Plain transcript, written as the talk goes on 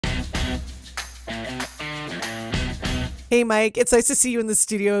Hey, Mike, it's nice to see you in the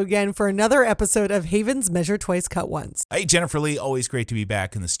studio again for another episode of HAVAN's Measure Twice, Cut Once. Hey, Jennifer Lee, always great to be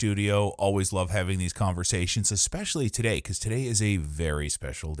back in the studio. Always love having these conversations, especially today, because today is a very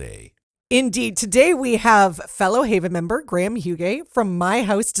special day. Indeed. Today we have fellow HAVAN member Graeme Huguet from My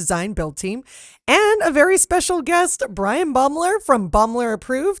House Design Build Team and a very special guest, Bryan Baeumler from Baeumler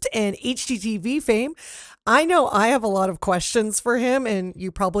Approved and HGTV fame. I know I have a lot of questions for him, and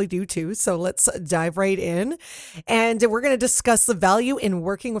you probably do too. So let's dive right in. And we're going to discuss the value in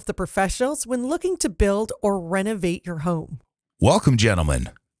working with the professionals when looking to build or renovate your home. Welcome, gentlemen.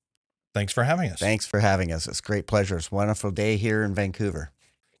 Thanks for having us. Thanks for having us. It's a great pleasure. It's a wonderful day here in Vancouver.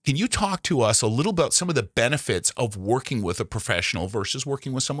 Can you talk to us a little about some of the benefits of working with a professional versus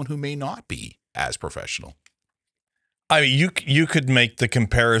working with someone who may not be as professional? I mean, you could make the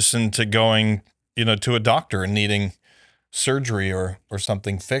comparison to going, to a doctor and needing surgery or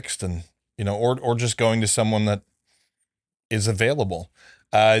something fixed, and or just going to someone that is available.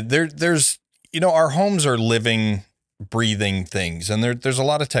 There's our homes are living, breathing things, and there's a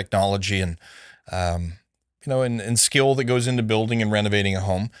lot of technology and and skill that goes into building and renovating a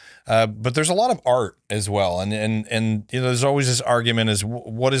home. But there's a lot of art as well. And there's always this argument is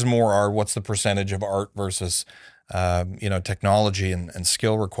what is more art? What's the percentage of art versus, technology and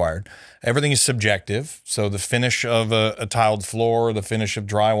skill required? Everything is subjective. So the finish of a tiled floor, the finish of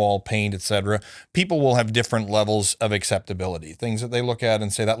drywall, paint, etc. People will have different levels of acceptability, things that they look at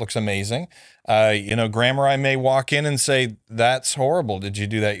and say, that looks amazing. Graeme or I may walk in and say, that's horrible. Did you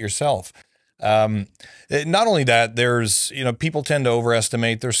do that yourself? Not only that, there's, people tend to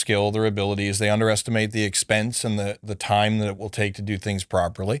overestimate their skill, their abilities. They underestimate the expense and the time that it will take to do things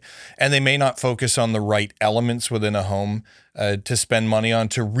properly. And they may not focus on the right elements within a home to spend money on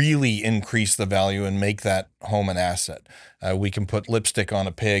to really increase the value and make that home an asset. We can put lipstick on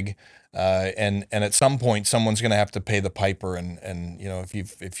a pig. And at some point, someone's going to have to pay the piper. And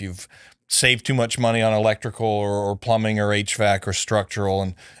if you've saved too much money on electrical or plumbing or HVAC or structural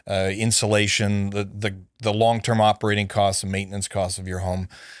and insulation, the long-term operating costs and maintenance costs of your home.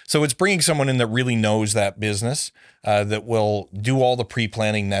 So it's bringing someone in that really knows that business, that will do all the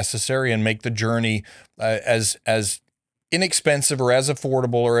pre-planning necessary and make the journey as inexpensive or as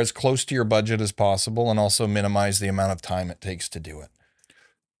affordable or as close to your budget as possible, and also minimize the amount of time it takes to do it.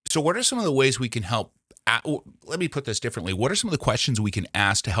 So what are some of the ways we can help? Let me put this differently. What are some of the questions we can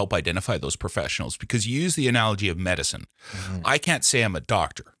ask to help identify those professionals? Because you use the analogy of medicine. Mm-hmm. I can't say I'm a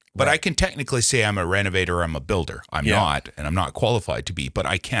doctor, but right. I can technically say I'm a renovator, I'm a builder. I'm not, and I'm not qualified to be, but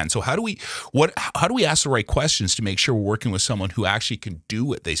I can. So how do we ask the right questions to make sure we're working with someone who actually can do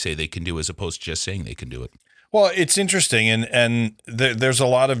what they say they can do, as opposed to just saying they can do it? Well, it's interesting, and there's a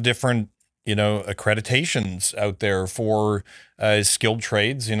lot of different accreditations out there for skilled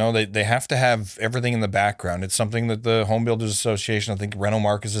trades. They have to have everything in the background. It's something that the Homebuilders Association, I think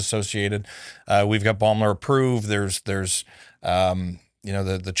Renomark is associated. We've got Baeumler Approved. There's the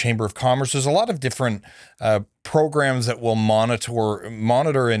Chamber of Commerce. There's a lot of different programs that will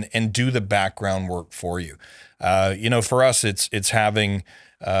monitor and do the background work for you. For us, it's having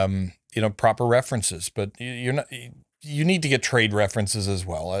proper references, but you need to get trade references as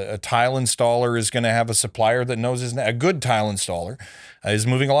well. A tile installer is going to have a supplier that knows his name. A good tile installer is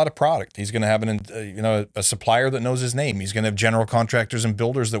moving a lot of product. He's going to have a supplier that knows his name. He's going to have general contractors and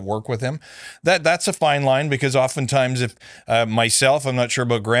builders that work with him. That's a fine line, because oftentimes if myself, I'm not sure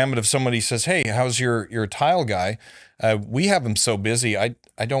about Graeme, but if somebody says, hey, how's your tile guy? We have him so busy, I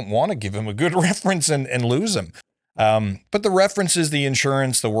don't want to give him a good reference and lose him. But the references, the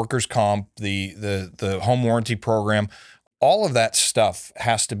insurance, the workers' comp, the home warranty program, all of that stuff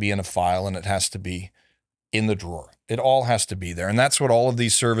has to be in a file, and it has to be in the drawer. It all has to be there. And that's what all of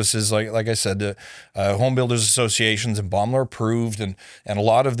these services, like I said, the Home Builders Associations and Baeumler Approved and a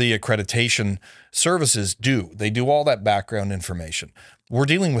lot of the accreditation services do. They do all that background information. We're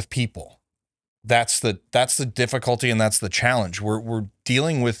dealing with people. That's the difficulty, and that's the challenge. We're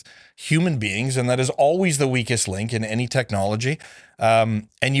dealing with human beings, and that is always the weakest link in any technology. And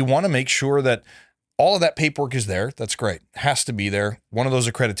you want to make sure that all of that paperwork is there. That's great. It has to be there. One of those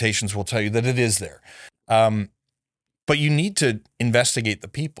accreditations will tell you that it is there. But you need to investigate the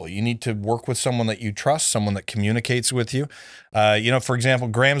people. You need to work with someone that you trust, someone that communicates with you. For example,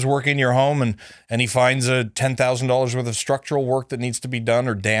 Graeme's working in your home and he finds a $10,000 worth of structural work that needs to be done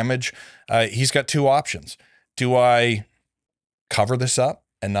or damage. He's got two options. Do I cover this up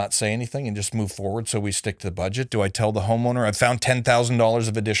and not say anything and just move forward so we stick to the budget? Do I tell the homeowner, I've found $10,000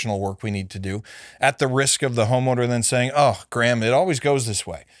 of additional work we need to do, at the risk of the homeowner then saying, oh, Graeme, it always goes this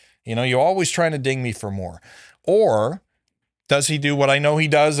way. You're always trying to ding me for more. Or Does he do what I know he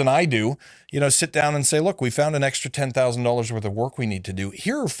does and I do? Sit down and say, look, we found an extra $10,000 worth of work we need to do.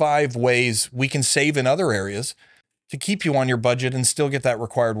 Here are 5 ways we can save in other areas to keep you on your budget and still get that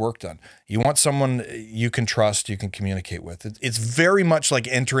required work done. You want someone you can trust, you can communicate with. It's very much like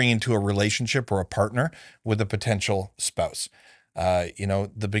entering into a relationship or a partner with a potential spouse.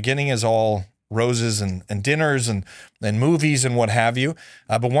 The beginning is all roses and dinners and movies and what have you.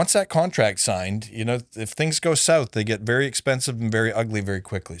 But once that contract's signed, if things go south, they get very expensive and very ugly very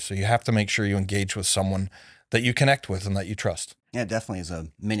quickly. So you have to make sure you engage with someone that you connect with and that you trust. Yeah, it definitely is a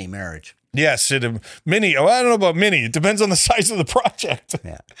mini marriage. Yes, mini. Oh, I don't know about mini. It depends on the size of the project.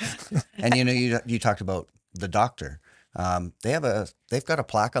 Yeah. And you talked about the doctor. They've got a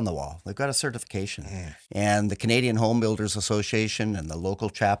plaque on the wall. They've got a certification. And the Canadian Homebuilders Association and the local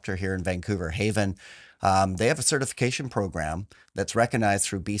chapter here in Vancouver, HAVAN, they have a certification program that's recognized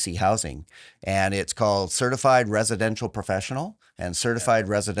through BC Housing. And it's called Certified Residential Professional and Certified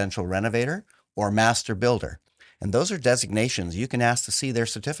Residential Renovator or Master Builder. And those are designations. You can ask to see their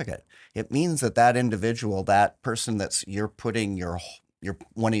certificate. It means that individual, that person you're putting your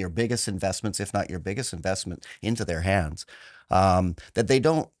one of your biggest investments, if not your biggest investment, into their hands, that they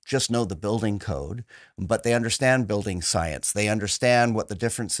don't just know the building code, but they understand building science. They understand what the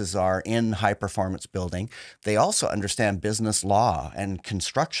differences are in high-performance building. They also understand business law and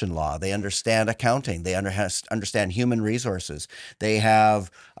construction law. They understand accounting. They understand human resources. They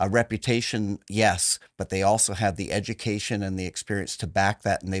have a reputation, yes, but they also have the education and the experience to back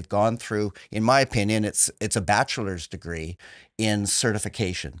that. And they've gone through, in my opinion, it's a bachelor's degree in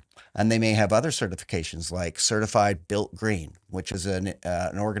certification. And they may have other certifications like Certified Built Green, which is an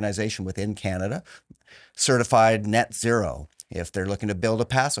organization within Canada, Certified Net Zero, if they're looking to build a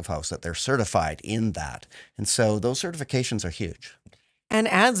passive house, that they're certified in that. And so those certifications are huge. And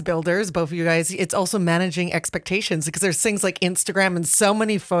as builders, both of you guys, it's also managing expectations because there's things like Instagram and so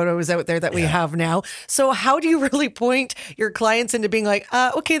many photos out there that we have now. So how do you really point your clients into being like,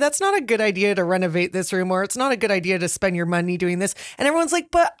 okay, that's not a good idea to renovate this room, or it's not a good idea to spend your money doing this. And everyone's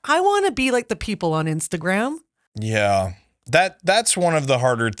like, but I want to be like the people on Instagram. Yeah. That's one of the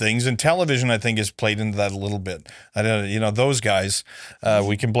harder things, and television, I think, has played into that a little bit. Those guys,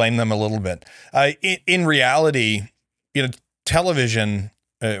 we can blame them a little bit. In reality, television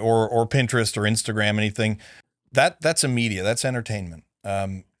or Pinterest or Instagram, anything that's a media, that's entertainment.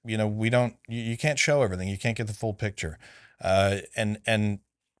 You can't show everything. You can't get the full picture. And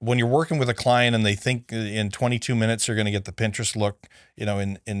when you're working with a client and they think in 22 minutes they're going to get the Pinterest look,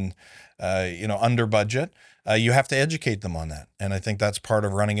 under budget, you have to educate them on that. And I think that's part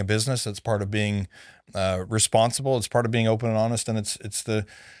of running a business. It's part of being responsible. It's part of being open and honest. And it's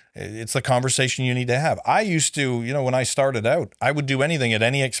the conversation you need to have. I used to, when I started out, I would do anything at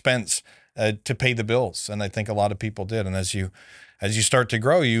any expense to pay the bills. And I think a lot of people did. And as you start to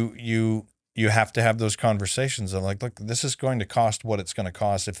grow, you have to have those conversations of like, look, this is going to cost what it's going to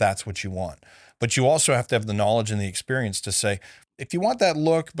cost if that's what you want. But you also have to have the knowledge and the experience to say, if you want that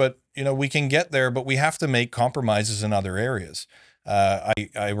look, but we can get there, but we have to make compromises in other areas.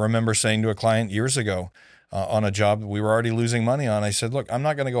 I remember saying to a client years ago, on a job that we were already losing money on, I said, look, I'm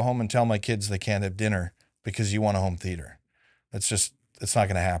not going to go home and tell my kids they can't have dinner because you want a home theater. It's not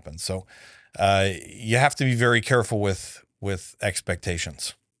going to happen. So you have to be very careful with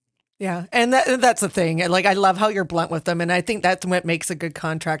expectations. Yeah. And that's the thing. Like, I love how you're blunt with them. And I think that's what makes a good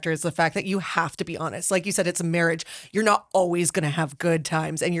contractor is the fact that you have to be honest. Like you said, it's a marriage. You're not always going to have good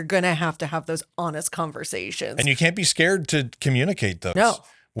times, and you're going to have those honest conversations. And you can't be scared to communicate those. No.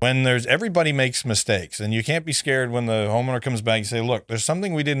 When everybody makes mistakes, and you can't be scared when the homeowner comes back and say, look, there's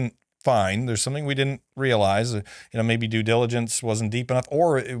something we didn't find. There's something we didn't realize, maybe due diligence wasn't deep enough,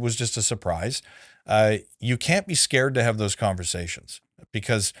 or it was just a surprise. You can't be scared to have those conversations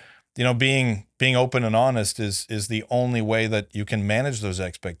because, being open and honest is the only way that you can manage those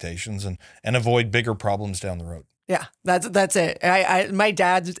expectations and avoid bigger problems down the road. Yeah, that's it. My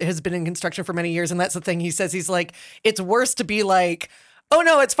dad has been in construction for many years, and that's the thing he says. He's like, it's worse to be like, oh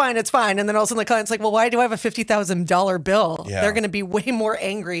no, it's fine. And then all of a sudden the client's like, well, why do I have a $50,000 bill? Yeah. They're going to be way more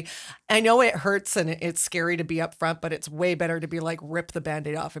angry. I know it hurts and it's scary to be upfront, but it's way better to be like, rip the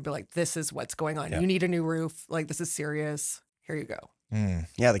Band-Aid off and be like, this is what's going on. Yeah. You need a new roof. Like, this is serious. Here you go.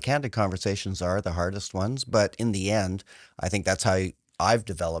 Yeah, the candid conversations are the hardest ones, but in the end, I think that's how I've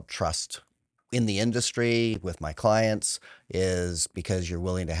developed trust in the industry with my clients, is because you're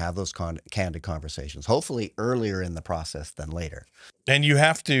willing to have those candid conversations, hopefully earlier in the process than later. And you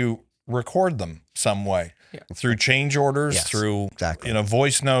have to record them some way, through change orders, through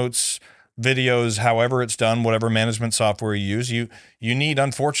voice notes, videos, however it's done, whatever management software you use. You need,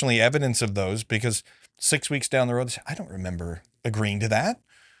 unfortunately, evidence of those, because 6 weeks down the road, they say, I don't remember agreeing to that.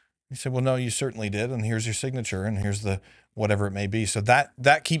 You said, well, no, you certainly did. And here's your signature and here's the whatever it may be. So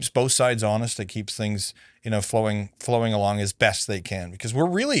that keeps both sides honest. It keeps things, flowing along as best they can, because we're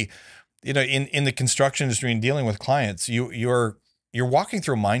really, in the construction industry and dealing with clients, you're walking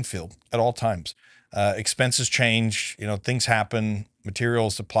through a minefield at all times. Expenses change, things happen,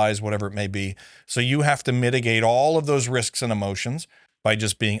 materials, supplies, whatever it may be. So you have to mitigate all of those risks and emotions by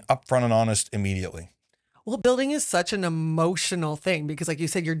just being upfront and honest immediately. Well, building is such an emotional thing because, like you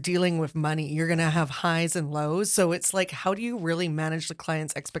said, you're dealing with money. You're going to have highs and lows. So it's like, how do you really manage the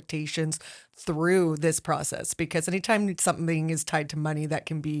client's expectations through this process? Because anytime something is tied to money, that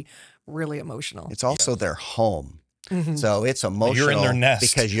can be really emotional. It's also their home. So it's emotional. You're in their nest.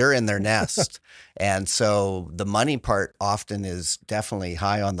 Because you're in their nest. And so the money part often is definitely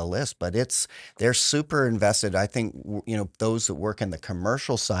high on the list, but they're super invested. I think, those that work in the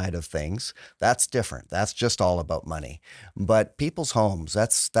commercial side of things, that's different. That's just all about money. But people's homes,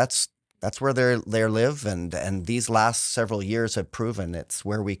 that's where they live. And these last several years have proven it's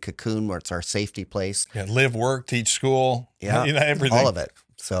where we cocoon, where it's our safety place. Yeah, live, work, teach, school, everything. All of it.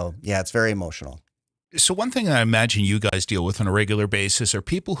 So yeah, it's very emotional. So one thing I imagine you guys deal with on a regular basis are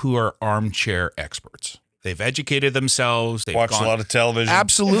people who are armchair experts. They've educated themselves. They've watched a lot of television.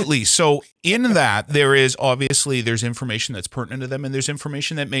 Absolutely. So in that, there's information that's pertinent to them, and there's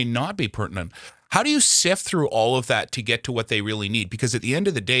information that may not be pertinent. How do you sift through all of that to get to what they really need? Because at the end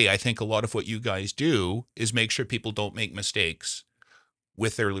of the day, I think a lot of what you guys do is make sure people don't make mistakes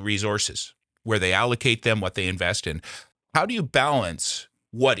with their resources, where they allocate them, what they invest in. How do you balance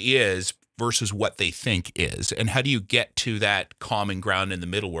what is versus what they think is? And how do you get to that common ground in the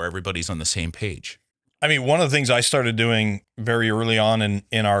middle where everybody's on the same page? I mean, one of the things I started doing very early on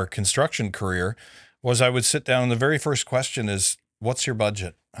in our construction career was I would sit down and the very first question is, what's your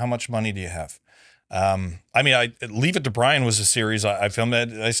budget? How much money do you have? I Leave It to Bryan was a series I filmed.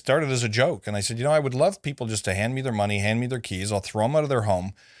 I started as a joke, and I said, I would love people just to hand me their money, hand me their keys. I'll throw them out of their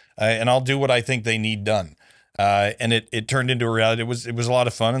home, and I'll do what I think they need done. And it turned into a reality. It was a lot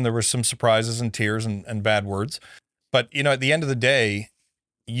of fun, and there were some surprises and tears and bad words. But, at the end of the day,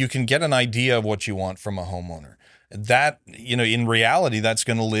 you can get an idea of what you want from a homeowner. That, in reality, that's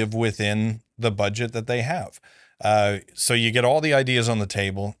going to live within the budget that they have. So you get all the ideas on the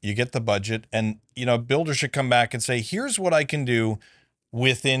table, you get the budget, and, a builder should come back and say, here's what I can do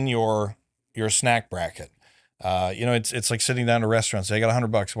within your snack bracket. It's like sitting down at a restaurant, say, I got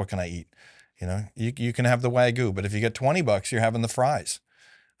 $100, what can I eat? You can have the Wagyu, but if you get $20, you're having the fries.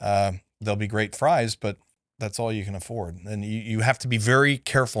 They'll be great fries, but that's all you can afford. And you have to be very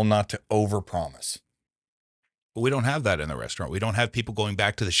careful not to overpromise. But we don't have that in the restaurant. We don't have people going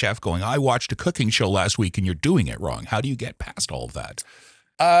back to the chef going, I watched a cooking show last week and you're doing it wrong. How do you get past all of that?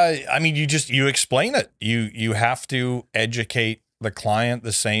 You explain it. You have to educate the client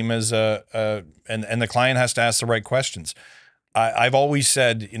the same as and the client has to ask the right questions. I've always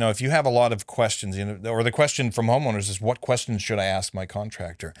said, if you have a lot of questions, or the question from homeowners is, what questions should I ask my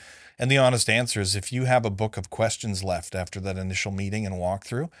contractor? And the honest answer is, if you have a book of questions left after that initial meeting and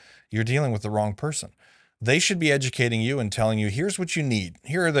walkthrough, you're dealing with the wrong person. They should be educating you and telling you, here's what you need.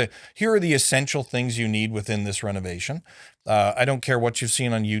 Here are the essential things you need within this renovation. I don't care what you've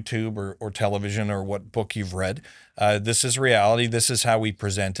seen on YouTube or television or what book you've read. This is reality. This is how we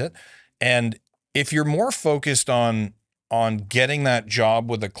present it. And if you're more focused on getting that job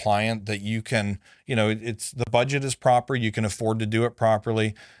with a client that you can, it's the budget is proper, you can afford to do it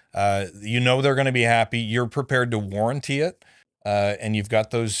properly. They're going to be happy. You're prepared to warranty it, and you've got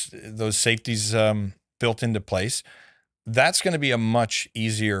those safeties built into place. That's going to be a much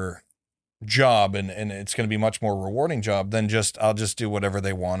easier job, and it's going to be a much more rewarding job than I'll just do whatever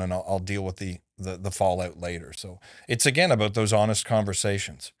they want and I'll deal with the fallout later. So it's again about those honest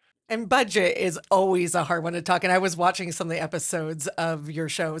conversations. And budget is always a hard one to talk. And I was watching some of the episodes of your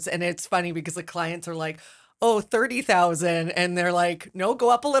shows, and it's funny because the clients are like, oh, 30,000. And they're like, no, go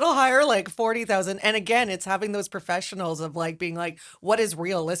up a little higher, like 40,000. And again, it's having those professionals of like being like, what is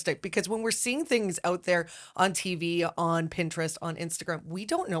realistic? Because when we're seeing things out there on TV, on Pinterest, on Instagram, we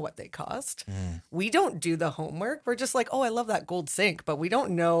don't know what they cost. We don't do the homework. We're just like, oh, I love that gold sink, but we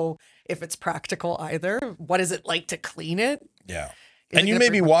don't know if it's practical either. What is it like to clean it? Yeah. And you may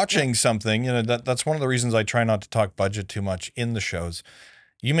be watching something, that's one of the reasons I try not to talk budget too much in the shows.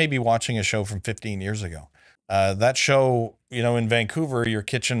 You may be watching a show from 15 years ago. That show, in Vancouver, your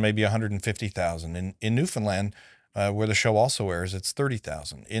kitchen may be $150,000. In Newfoundland, where the show also airs, it's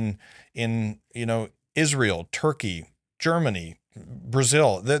 $30,000. In Israel, Turkey, Germany,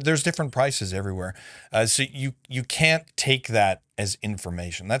 Brazil. There's different prices everywhere. So you can't take that as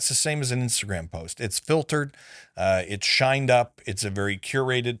information. That's the same as an Instagram post. It's filtered, it's shined up, it's a very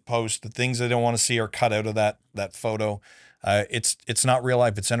curated post. The things they don't want to see are cut out of that photo. It's not real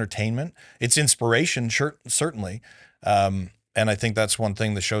life. It's entertainment. It's inspiration, certainly. And I think that's one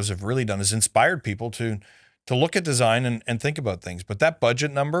thing the shows have really done, is inspired people to look at design and think about things. But that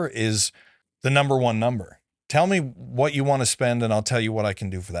budget number is the number one number. Tell me what you want to spend, and I'll tell you what I can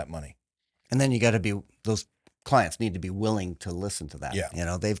do for that money. And then you got to be, those clients need to be willing to listen to that. Yeah. You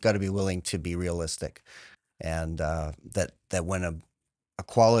know, they've got to be willing to be realistic, and that when a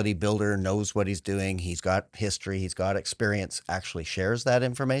quality builder knows what he's doing, he's got history, he's got experience, actually shares that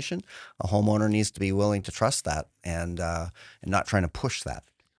information, a homeowner needs to be willing to trust that and not trying to push that.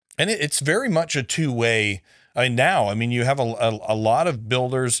 And it's very much a two-way. Now, you have a lot of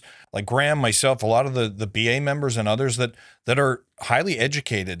builders like Graeme, myself, a lot of the BA members and others that are highly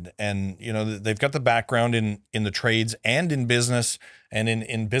educated, and they've got the background in the trades and in business and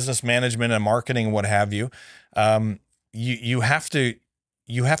in business management and marketing and what have you. You have to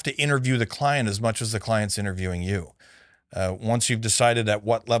interview the client as much as the client's interviewing you. Once you've decided at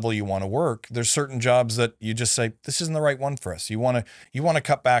what level you want to work, there's certain jobs that you just say, this isn't the right one for us. You want to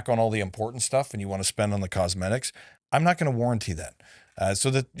cut back on all the important stuff and you want to spend on the cosmetics. I'm not going to warranty that. So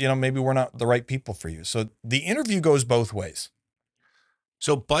that, maybe we're not the right people for you. So the interview goes both ways.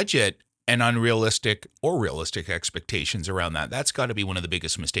 So budget and unrealistic or realistic expectations around that's got to be one of the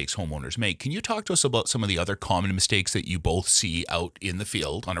biggest mistakes homeowners make. Can you talk to us about some of the other common mistakes that you both see out in the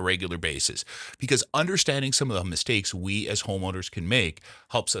field on a regular basis? Because understanding some of the mistakes we as homeowners can make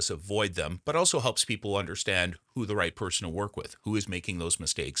helps us avoid them, but also helps people understand who the right person to work with, who is making those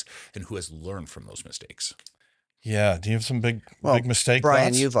mistakes, and who has learned from those mistakes. Yeah. Do you have some big mistake Brian,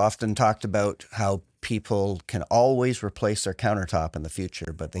 thoughts? you've often talked about how people can always replace their countertop in the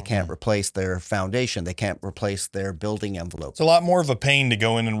future, but they can't replace their foundation. They can't replace their building envelope. It's a lot more of a pain to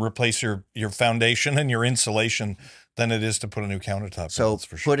go in and replace your foundation and your insulation than it is to put a new countertop. So that's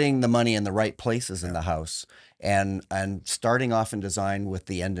for sure. putting the money in the right places in the house and starting off in design with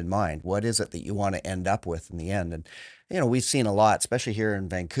the end in mind. What is it that you want to end up with in the end? And we've seen a lot, especially here in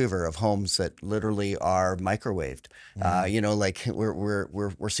Vancouver, of homes that literally are microwaved. Like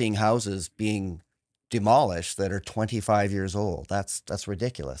we're seeing houses being demolished that are 25 years old. That's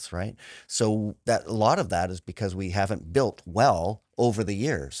ridiculous, right? So that a lot of that is because we haven't built well over the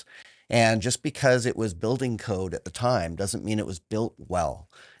years. And just because it was building code at the time doesn't mean it was built well.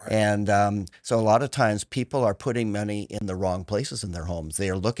 Right. And so a lot of times people are putting money in the wrong places in their homes. They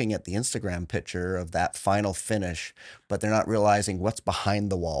are looking at the Instagram picture of that final finish, but they're not realizing what's behind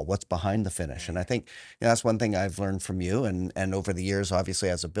the wall, what's behind the finish. And I think that's one thing I've learned from you, and over the years, obviously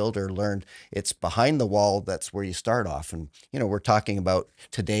as a builder, learned it's behind the wall that's where you start off. And we're talking about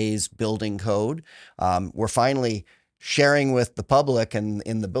today's building code. We're finally sharing with the public and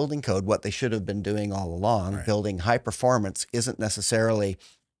in the building code what they should have been doing all along. Right. Building high performance isn't necessarily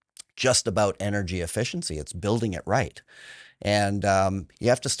just about energy efficiency. It's building it right. And you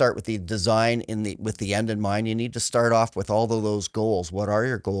have to start with the design with the end in mind. You need to start off with all of those goals. What are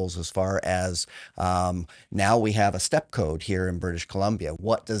your goals as far as now we have a step code here in British Columbia?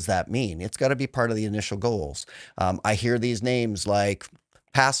 What does that mean? It's got to be part of the initial goals. I hear these names like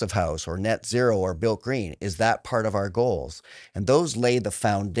Passive House or Net Zero or Built Green. Is that part of our goals? And those lay the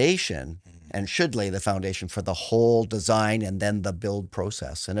foundation and should lay the foundation for the whole design and then the build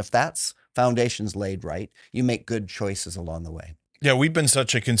process. And if that's foundations laid right, you make good choices along the way. Yeah, we've been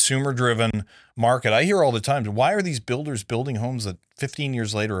such a consumer-driven market. I hear all the time, why are these builders building homes that 15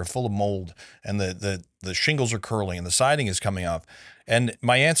 years later are full of mold and the shingles are curling and the siding is coming off? And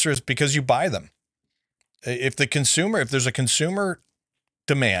my answer is because you buy them. If there's a consumer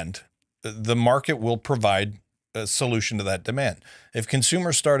demand, the market will provide a solution to that demand. If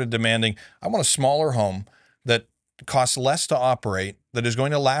consumers started demanding, I want a smaller home that costs less to operate, that is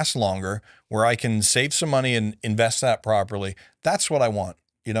going to last longer, where I can save some money and invest that properly, that's what I want.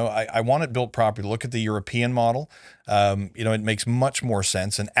 I want it built properly. Look at the European model. It makes much more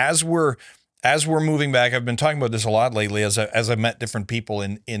sense. And as we're moving back, I've been talking about this a lot lately as I've met different people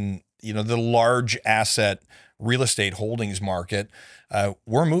in the large asset real estate holdings market.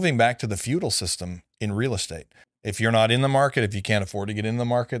 We're moving back to the feudal system in real estate. If you're not in the market, if you can't afford to get in the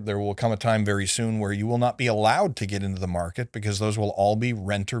market, there will come a time very soon where you will not be allowed to get into the market because those will all be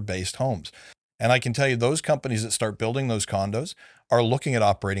renter-based homes. And I can tell you those companies that start building those condos are looking at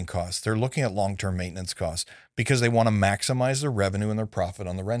operating costs. They're looking at long-term maintenance costs because they want to maximize their revenue and their profit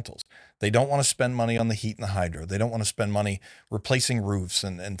on the rentals. They don't want to spend money on the heat and the hydro. They don't want to spend money replacing roofs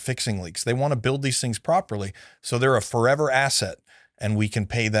and fixing leaks. They want to build these things properly so they're a forever asset and we can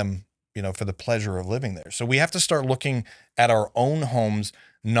pay them, for the pleasure of living there. So we have to start looking at our own homes,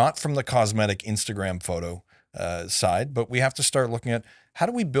 not from the cosmetic Instagram photo side, but we have to start looking at how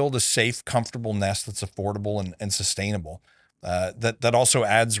do we build a safe, comfortable nest that's affordable and sustainable, that also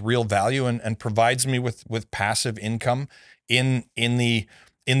adds real value and provides me with passive income in the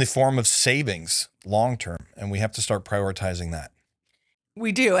form of savings long term. And we have to start prioritizing that.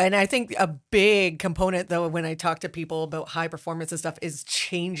 We do. And I think a big component, though, when I talk to people about high performance and stuff is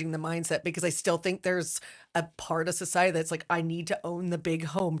changing the mindset, because I still think there's a part of society that's like, I need to own the big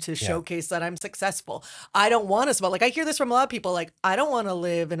home to showcase that I'm successful. I don't want to small. Like I hear this from a lot of people, like, I don't want to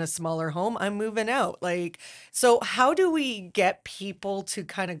live in a smaller home. I'm moving out. Like, so how do we get people to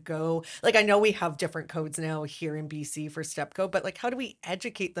kind of go, like, I know we have different codes now here in BC for step code, but like, how do we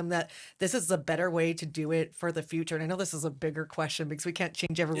educate them that this is a better way to do it for the future? And I know this is a bigger question because we can't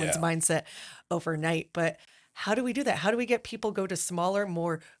change everyone's mindset overnight, but how do we do that? How do we get people go to smaller,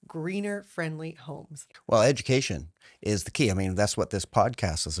 more greener friendly homes? Well, education is the key. I mean, that's what this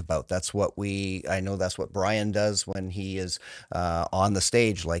podcast is about. I know that's what Bryan does when he is on the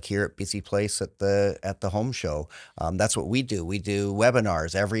stage, like here at BC Place at the home show. That's what we do. We do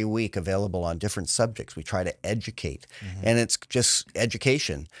webinars every week available on different subjects. We try to educate, and it's just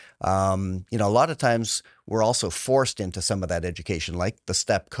education. A lot of times we're also forced into some of that education, like the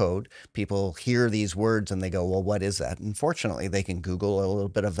step code. People hear these words and they go, well, what is that? And fortunately, they can Google a little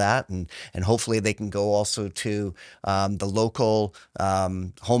bit of that, and hopefully they can go also to the local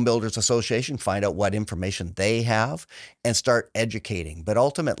Home Builders Association, find out what information they have and start educating. But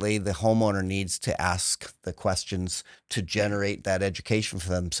ultimately, the homeowner needs to ask the questions to generate that education for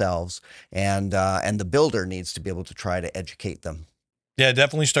themselves, and the builder needs to be able to try to educate them. Yeah, it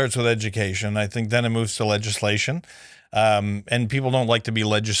definitely starts with education. I think then it moves to legislation. And people don't like to be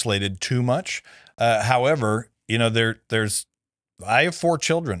legislated too much. However, I have 4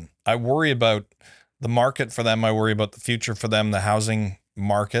 children. I worry about the market for them. I worry about the future for them, the housing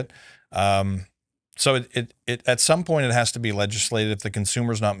market. So it at some point it has to be legislated if the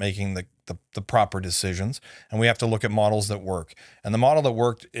consumer's not making the proper decisions. And we have to look at models that work. And the model that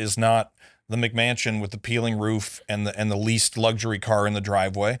worked is not the McMansion with the peeling roof and the leased luxury car in the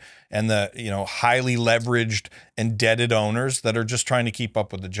driveway and the highly leveraged, indebted owners that are just trying to keep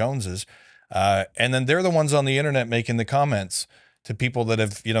up with the Joneses. And then they're the ones on the internet making the comments to people that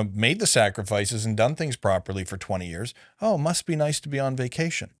have made the sacrifices and done things properly for 20 years. Oh, must be nice to be on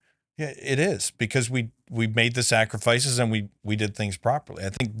vacation. Yeah, it is, because we made the sacrifices and we did things properly.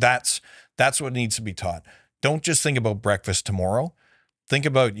 I think that's what needs to be taught. Don't just think about breakfast tomorrow. Think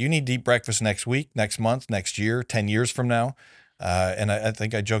about, you need to eat breakfast next week, next month, next year, 10 years from now. And I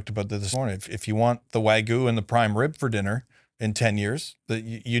think I joked about this morning. If you want the Wagyu and the prime rib for dinner in 10 years,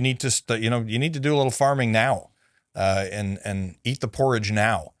 you need to you need to do a little farming now, and eat the porridge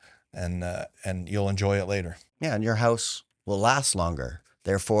now, and you'll enjoy it later. Yeah, and your house will last longer.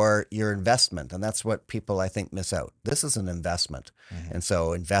 Therefore, your investment, and that's what people, I think, miss out. This is an investment, and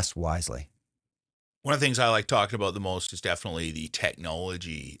so invest wisely. One of the things I like talking about the most is definitely the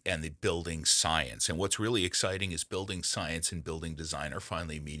technology and the building science. And what's really exciting is building science and building design are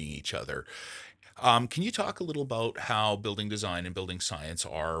finally meeting each other. Can you talk a little about how building design and building science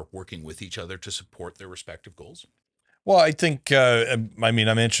are working with each other to support their respective goals? Well, I think, I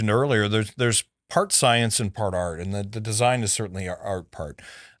mentioned earlier, there's part science and part art, and the design is certainly our art part.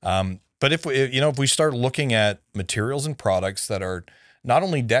 But if we start looking at materials and products that are not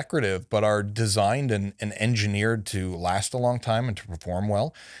only decorative, but are designed and engineered to last a long time and to perform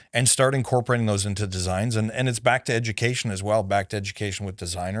well, and start incorporating those into designs. And it's back to education as well, back to education with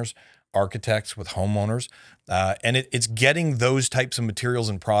designers, architects, with homeowners. And it's getting those types of materials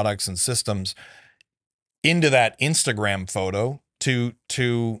and products and systems into that Instagram photo to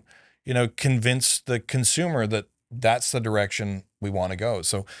convince the consumer that that's the direction we want to go.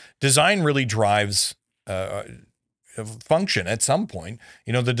 So design really drives function at some point.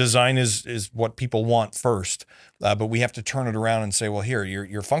 The design is what people want first, but we have to turn it around and say, well, here,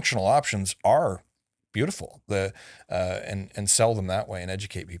 your functional options are beautiful, and sell them that way and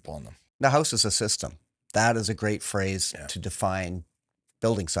educate people on them. The house is a system. That is a great phrase to define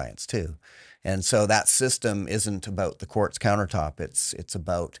building science too. And so that system isn't about the quartz countertop. It's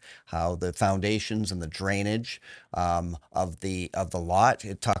about how the foundations and the drainage of the lot.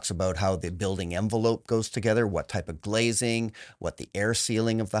 It talks about how the building envelope goes together, what type of glazing, what the air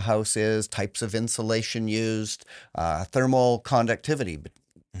sealing of the house is, types of insulation used, thermal conductivity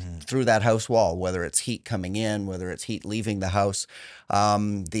through that house wall, whether it's heat coming in, whether it's heat leaving the house.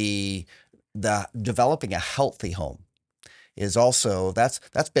 The developing a healthy home is also,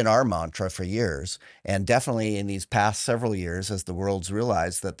 that's been our mantra for years. And definitely in these past several years, as the world's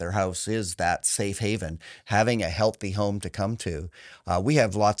realized that their house is that safe haven, having a healthy home to come to. We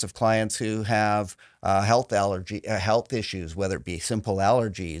have lots of clients who have health issues, whether it be simple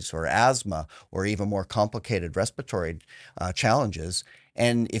allergies or asthma or even more complicated respiratory challenges.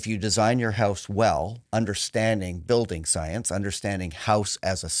 And if you design your house well, understanding building science, understanding house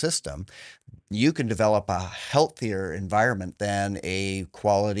as a system, you can develop a healthier environment than a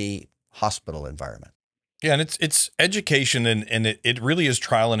quality hospital environment. Yeah, and it's education, and it really is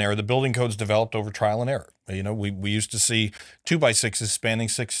trial and error. The building code's developed over trial and error. You know, we used to see 2x6s spanning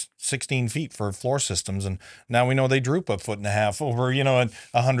 16 feet for floor systems, and now we know they droop 1.5 feet over,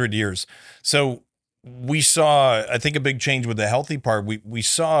 100 years. So we saw, I think, a big change with the healthy part. We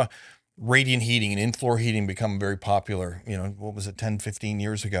saw radiant heating and in-floor heating become very popular, what was it, 10, 15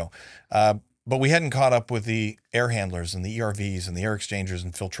 years ago. But we hadn't caught up with the air handlers and the ERVs and the air exchangers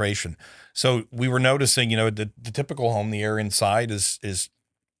and filtration. So we were noticing, the typical home, the air inside is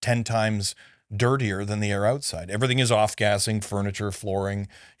 10 times dirtier than the air outside. Everything is off-gassing, furniture, flooring,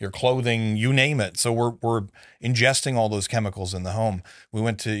 your clothing, you name it. So we're ingesting all those chemicals in the home. We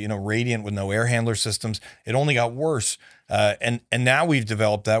went to, radiant with no air handler systems. It only got worse. And now we've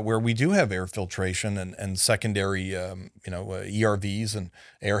developed that where we do have air filtration and secondary, ERVs and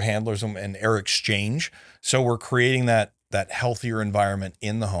air handlers and air exchange. So we're creating that healthier environment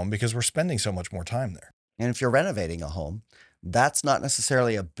in the home because we're spending so much more time there. And if you're renovating a home, that's not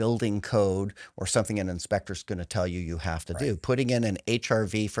necessarily a building code or something an inspector's going to tell you have to do. Putting in an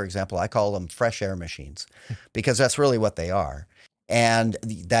HRV, for example, I call them fresh air machines because that's really what they are. And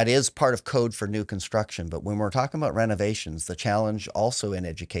that is part of code for new construction. But when we're talking about renovations, the challenge also in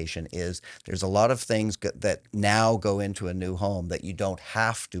education is there's a lot of things that now go into a new home that you don't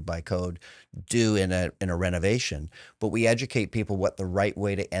have to by code do in a renovation. But we educate people what the right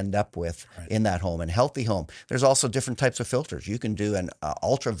way to end up with in that home. And healthy home, there's also different types of filters. You can do an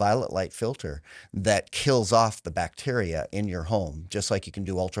ultraviolet light filter that kills off the bacteria in your home, just like you can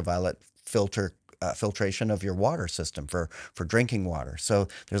do ultraviolet filtration of your water system for drinking water. So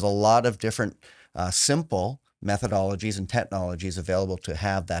there's a lot of different simple methodologies and technologies available to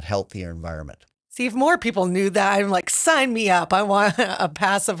have that healthier environment. See, if more people knew that, I'm like, sign me up. I want a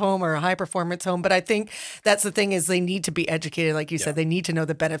passive home or a high performance home. But I think that's the thing is they need to be educated. Like you said, they need to know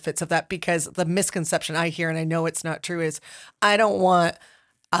the benefits of that, because the misconception I hear, and I know it's not true, is I don't want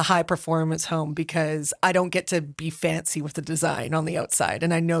a high performance home because I don't get to be fancy with the design on the outside.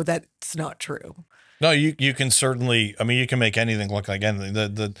 And I know that's not true. No, you can certainly, you can make anything look like anything.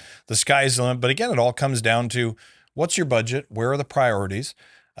 The sky's the limit. But again, it all comes down to what's your budget? Where are the priorities?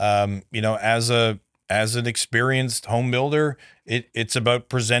 As an experienced home builder, it's about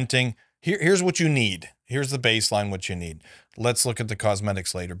presenting, here's what you need. Here's the baseline, what you need. Let's look at the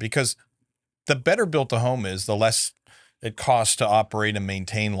cosmetics later, because the better built a home is, the less it costs to operate and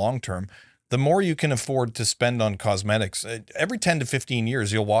maintain long-term, the more you can afford to spend on cosmetics. Every 10 to 15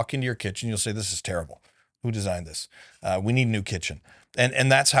 years, you'll walk into your kitchen, you'll say, this is terrible. Who designed this? We need a new kitchen.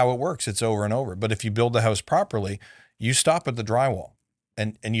 And that's how it works. It's over and over. But if you build the house properly, you stop at the drywall.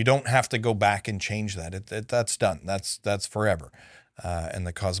 And you don't have to go back and change that. That's done. That's forever. And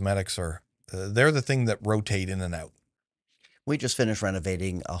the cosmetics they're the thing that rotate in and out. We just finished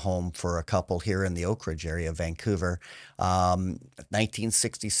renovating a home for a couple here in the Oak Ridge area of Vancouver,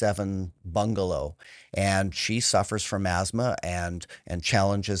 1967 bungalow. And she suffers from asthma and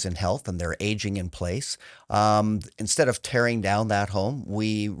challenges in health, and they're aging in place. Instead of tearing down that home,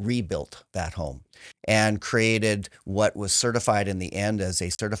 we rebuilt that home and created what was certified in the end as a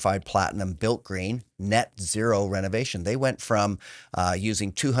certified platinum built green net zero renovation. They went from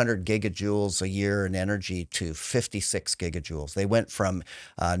using 200 gigajoules a year in energy to 56 gigajoules. They went from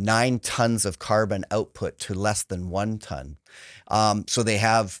 9 tons of carbon output to less than 1 ton. So they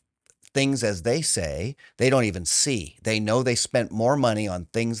have things, as they say, they don't even see. They know they spent more money on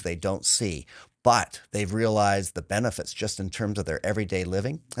things they don't see, but they've realized the benefits just in terms of their everyday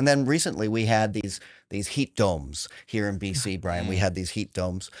living. And then recently we had these heat domes here in BC, Brian. We had these heat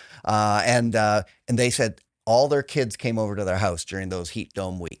domes, and they said, all their kids came over to their house during those heat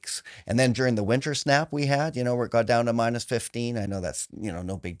dome weeks. And then during the winter snap we had, where it got down to -15. I know that's,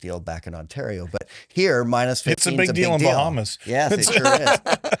 no big deal back in Ontario, but here -15 It's a big deal in Bahamas. Yes, it sure is.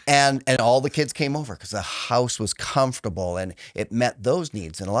 And all the kids came over because the house was comfortable and it met those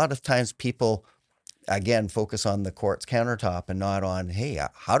needs. And a lot of times people, again, focus on the quartz countertop and not on, hey,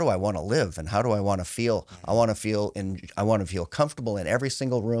 how do I want to live and how do I want to feel? I want to feel comfortable in every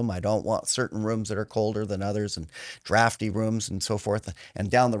single room. I don't want certain rooms that are colder than others and drafty rooms and so forth.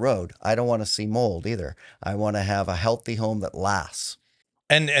 And down the road, I don't want to see mold either. I want to have a healthy home that lasts.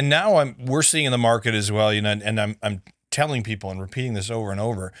 And now we're seeing in the market as well, and I'm telling people and repeating this over and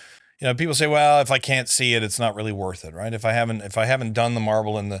over. People say, well, if I can't see it, it's not really worth it, right? If I haven't done the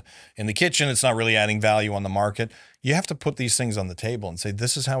marble in the kitchen, it's not really adding value on the market. You have to put these things on the table and say,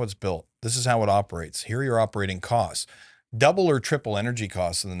 this is how it's built. This is how it operates. Here are your operating costs. Double or triple energy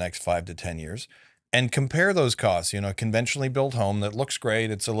costs in the next 5 to 10 years. And compare those costs, a conventionally built home that looks great.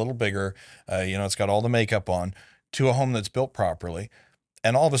 It's a little bigger, it's got all the makeup on, to a home that's built properly.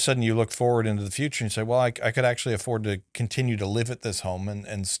 And all of a sudden you look forward into the future and you say, well, I could actually afford to continue to live at this home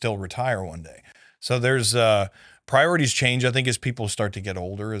and still retire one day. So there's priorities change, I think, as people start to get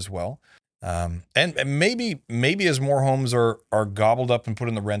older as well. And maybe as more homes are gobbled up and put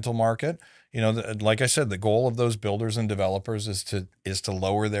in the rental market, like I said, the goal of those builders and developers is to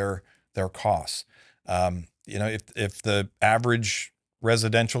lower their costs. If the average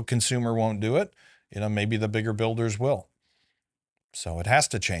residential consumer won't do it, maybe the bigger builders will. So it has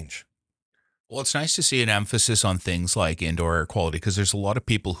to change. Well, it's nice to see an emphasis on things like indoor air quality because there's a lot of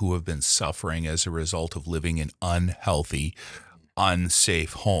people who have been suffering as a result of living in unhealthy,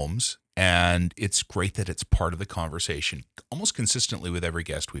 unsafe homes. And it's great that it's part of the conversation almost consistently with every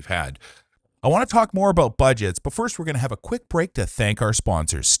guest we've had. I want to talk more about budgets, but first we're going to have a quick break to thank our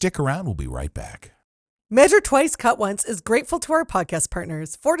sponsors. Stick around. We'll be right back. Measure Twice, Cut Once is grateful to our podcast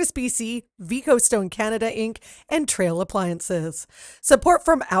partners, FortisBC, Vicostone Canada Inc., and Trail Appliances. Support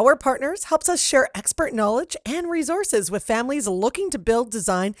from our partners helps us share expert knowledge and resources with families looking to build,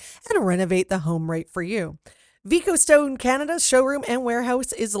 design, and renovate the home right for you. Vicostone Canada's showroom and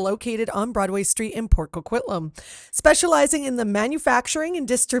warehouse is located on Broadway Street in Port Coquitlam, specializing in the manufacturing and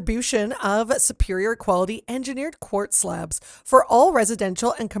distribution of superior quality engineered quartz slabs for all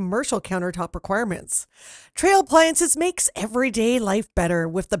residential and commercial countertop requirements. Trail Appliances makes everyday life better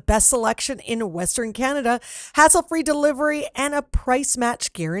with the best selection in Western Canada, hassle-free delivery, and a price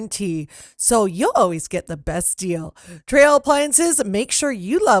match guarantee, so you'll always get the best deal. Trail Appliances make sure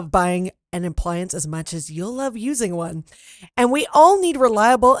you love buying an appliance as much as you'll love using one. And we all need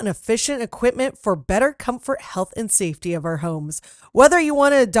reliable and efficient equipment for better comfort, health, and safety of our homes. Whether you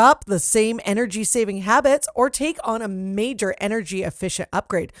want to adopt the same energy-saving habits or take on a major energy-efficient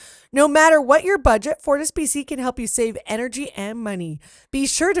upgrade, no matter what your budget, FortisBC can help you save energy and money. Be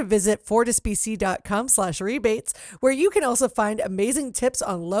sure to visit fortisbc.com/rebates, where you can also find amazing tips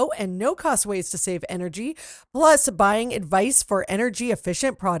on low and no-cost ways to save energy, plus buying advice for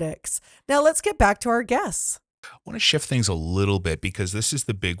energy-efficient products. Now let's get back to our guests. I want to shift things a little bit because this is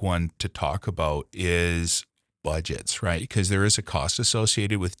the big one to talk about is budgets, right? Because there is a cost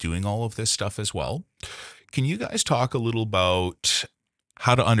associated with doing all of this stuff as well. Can you guys talk a little about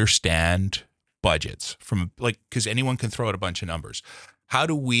how to understand budgets because anyone can throw out a bunch of numbers. How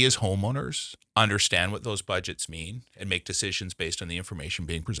do we as homeowners understand what those budgets mean and make decisions based on the information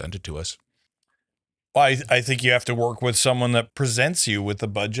being presented to us? Well, I think you have to work with someone that presents you with the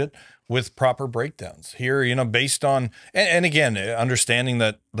budget with proper breakdowns here, based on, and again, understanding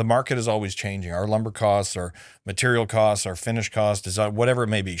that the market is always changing. Our lumber costs, our material costs, our finish costs, design, whatever it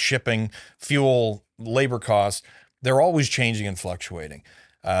may be, shipping, fuel, labor costs, they're always changing and fluctuating.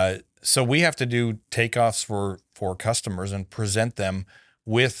 So we have to do takeoffs for customers and present them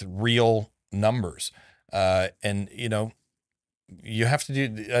with real numbers. And, you have to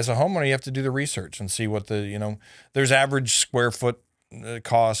do, as a homeowner, you have to do the research and see what there's average square foot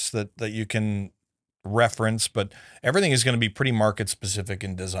costs that you can reference, but everything is going to be pretty market specific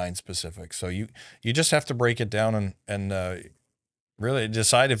and design specific. So you just have to break it down and really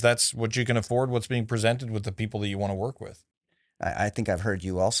decide if that's what you can afford, what's being presented with the people that you want to work with. I think I've heard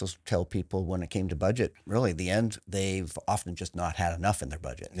you also tell people when it came to budget, really the end, they've often just not had enough in their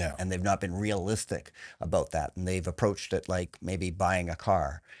budget. Yeah. And they've not been realistic about that. And they've approached it like maybe buying a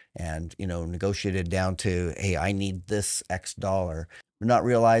car and, negotiated down to, hey, I need this X dollar. Not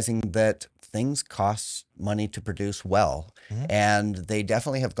realizing that things cost money to produce well. Mm-hmm. And they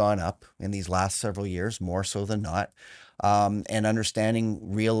definitely have gone up in these last several years, more so than not, and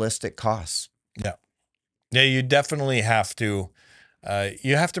understanding realistic costs. Yeah. Yeah, you definitely have to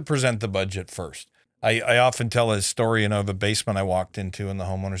present the budget first. I often tell a story, of a basement I walked into, and the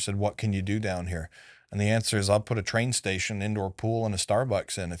homeowner said, "What can you do down here?" And the answer is, "I'll put a train station, indoor pool, and a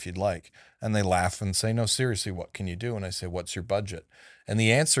Starbucks in if you'd like." And they laugh and say, "No, seriously, what can you do?" And I say, "What's your budget?" And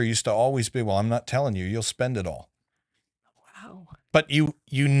the answer used to always be, "Well, I'm not telling you, you'll spend it all." Wow. But you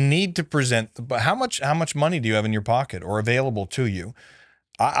need to present, but how much money do you have in your pocket or available to you?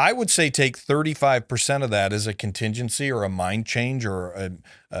 I would say take 35% of that as a contingency or a mind change or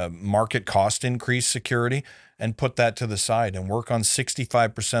a market cost increase security, and put that to the side and work on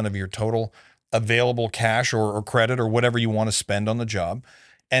 65% of your total available cash or credit or whatever you want to spend on the job,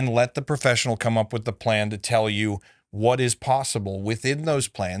 and let the professional come up with the plan to tell you what is possible within those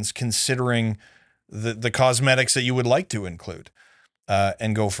plans, considering the cosmetics that you would like to include,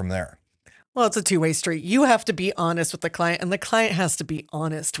 and go from there. Well, it's a two-way street. You have to be honest with the client, and the client has to be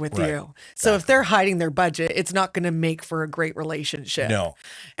honest with Right. you. So if they're hiding their budget, it's not going to make for a great relationship. No.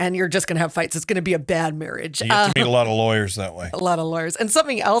 And you're just going to have fights. It's going to be a bad marriage. You get to meet a lot of lawyers that way. A lot of lawyers. And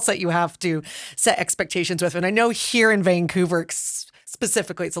something else that you have to set expectations with. And I know here in Vancouver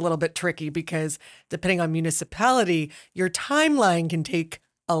specifically, it's a little bit tricky because depending on municipality, your timeline can take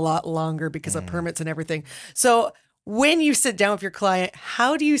a lot longer because of permits and everything. So when you sit down with your client,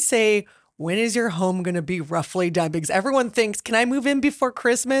 how do you say, when is your home going to be roughly done? Because everyone thinks, can I move in before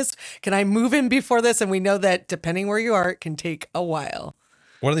Christmas? Can I move in before this? And we know that depending where you are, it can take a while.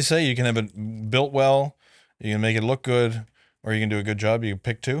 What do they say? You can have it built well, you can make it look good, or you can do a good job. You can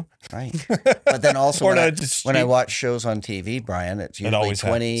pick two. Right. But then also Or when, not just when I cheap. watch shows on TV, Brian, it's usually always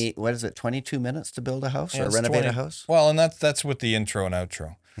 20, what is it, 22 minutes to build a house Yeah, or it's renovate 20 a house? Well, and that's with the intro and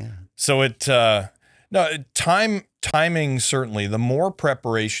outro. Yeah. So timing, certainly, the more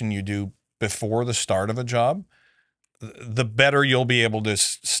preparation you do before the start of a job, the better you'll be able to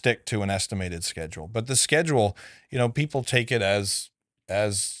stick to an estimated schedule. But the schedule, people take it as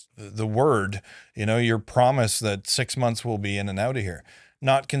the word, your promise that 6 months will be in and out of here,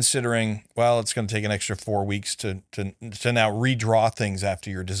 not considering, well, it's going to take an extra 4 weeks to now redraw things after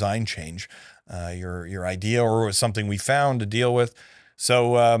your design change, your idea, or it was something we found to deal with.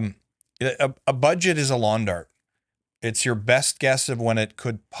 So a budget is a lawn dart. It's your best guess of when it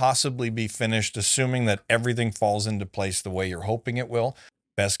could possibly be finished, assuming that everything falls into place the way you're hoping it will.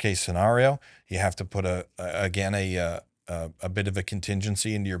 Best case scenario, you have to put a bit of a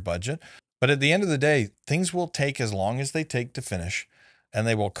contingency into your budget. But at the end of the day, things will take as long as they take to finish, and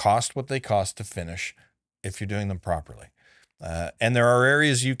they will cost what they cost to finish if you're doing them properly. And there are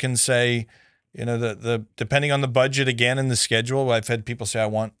areas you can say, the depending on the budget again and the schedule. I've had people say, I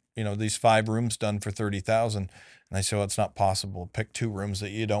want these 5 rooms done for $30,000. And I say, well, it's not possible. Pick 2 rooms that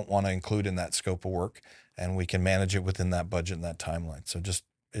you don't want to include in that scope of work, and we can manage it within that budget and that timeline. So just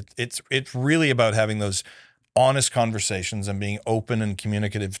it's really about having those honest conversations and being open and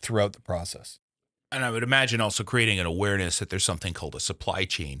communicative throughout the process. And I would imagine also creating an awareness that there's something called a supply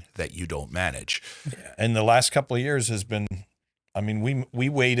chain that you don't manage. Yeah. And the last couple of years has been, we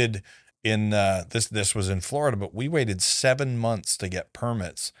waited in this was in Florida, but we waited 7 months to get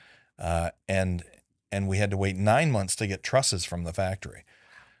permits, and we had to wait 9 months to get trusses from the factory.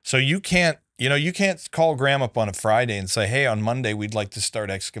 So you can't call Graeme up on a Friday and say, hey, on Monday, we'd like to start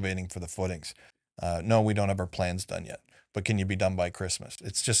excavating for the footings. No, we don't have our plans done yet, but can you be done by Christmas?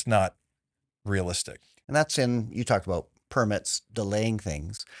 It's just not realistic. And that's you talked about permits, delaying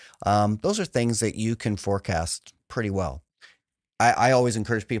things. Those are things that you can forecast pretty well. I always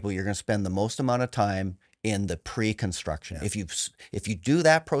encourage people, you're going to spend the most amount of time in the pre-construction. Yeah. If you do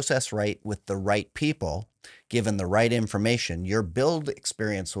that process right with the right people, given the right information, your build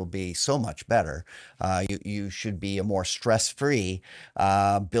experience will be so much better. You should be a more stress-free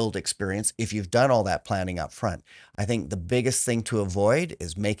build experience if you've done all that planning up front. I think the biggest thing to avoid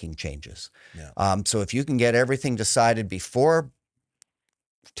is making changes. Yeah. So if you can get everything decided before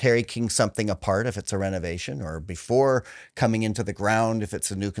taking something apart, if it's a renovation, or before coming into the ground, if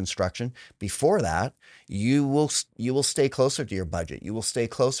it's a new construction, before that, you will stay closer to your budget. You will stay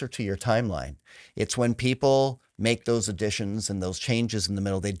closer to your timeline. It's when people make those additions and those changes in the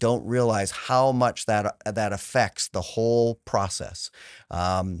middle, they don't realize how much that affects the whole process.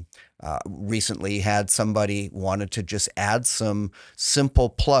 Recently had somebody wanted to just add some simple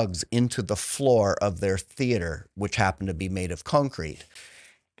plugs into the floor of their theater, which happened to be made of concrete.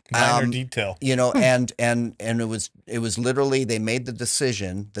 Minor detail. And it was literally, they made the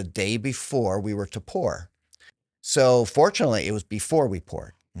decision the day before we were to pour. So fortunately, it was before we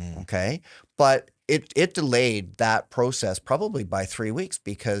poured. Okay. But it delayed that process probably by 3 weeks,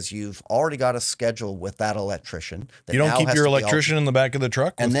 because you've already got a schedule with that electrician. That You don't now keep has your to be electrician in the back of the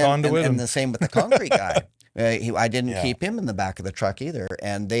truck with conduit? and the same with the concrete guy. I didn't Yeah. keep him in the back of the truck either.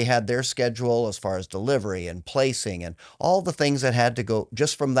 And they had their schedule as far as delivery and placing and all the things that had to go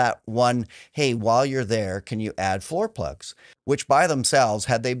just from that one. Hey, while you're there, can you add floor plugs? Which by themselves,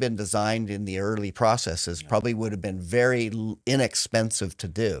 had they been designed in the early processes, probably would have been very inexpensive to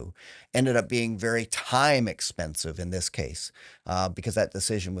do. Ended up being very time expensive in this case because that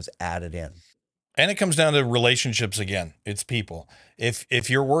decision was added in. And it comes down to relationships again. It's people. If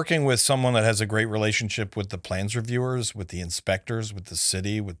you're working with someone that has a great relationship with the plans reviewers, with the inspectors, with the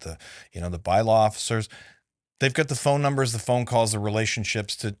city, with the the bylaw officers, they've got the phone numbers, the phone calls, the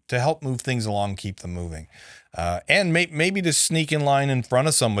relationships to help move things along, keep them moving, and maybe to sneak in line in front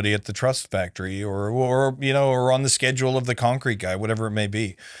of somebody at the trust factory or on the schedule of the concrete guy, whatever it may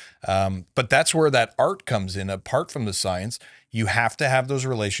be. But that's where that art comes in. Apart from the science, you have to have those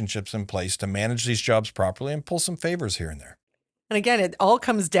relationships in place to manage these jobs properly and pull some favors here and there. And again, it all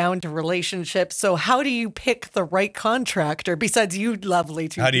comes down to relationships. So how do you pick the right contractor besides you lovely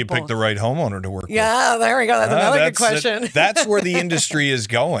two How do you people? pick the right homeowner to work with? Yeah, there we go. That's another good question. That's where the industry is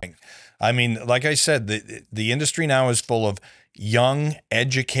going. I mean, like I said, the industry now is full of young,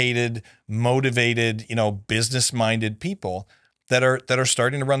 educated, motivated, business-minded people that are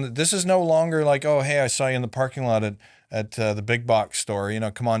starting to run. This is no longer like, oh, hey, I saw you in the parking lot at the big box store.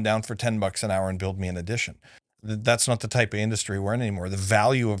 Come on down for $10 an hour and build me an addition. That's not the type of industry we're in anymore. The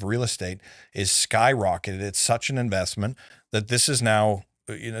value of real estate is skyrocketed. It's such an investment that this is now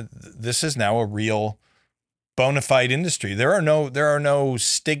a real bona fide industry. There are no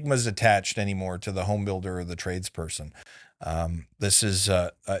stigmas attached anymore to the home builder or the tradesperson. This is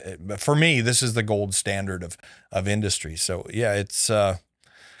for me, this is the gold standard of industry. So yeah,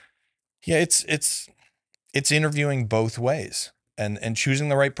 it's interviewing both ways. And choosing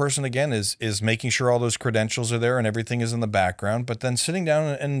the right person again is making sure all those credentials are there and everything is in the background, but then sitting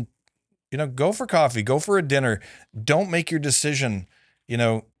down and go for coffee, go for a dinner. Don't make your decision,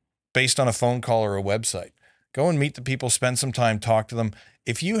 based on a phone call or a website. Go and meet the people, spend some time, talk to them.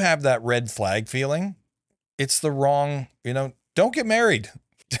 If you have that red flag feeling, it's the wrong, don't get married.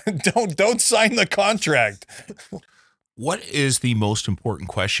 Don't sign the contract. What is the most important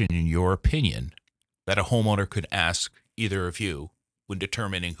question, in your opinion, that a homeowner could ask either of you when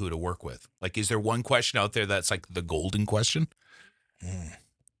determining who to work with? Like, is there one question out there that's like the golden question?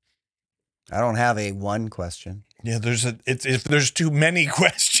 I don't have a one question. Yeah, if there's too many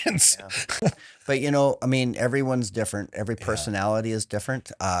questions. Yeah. But everyone's different. Every personality is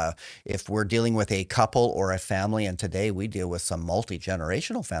different. If we're dealing with a couple or a family, and today we deal with some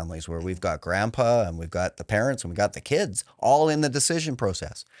multi-generational families where we've got grandpa and we've got the parents and we've got the kids all in the decision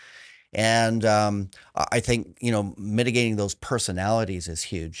process. And I think, mitigating those personalities is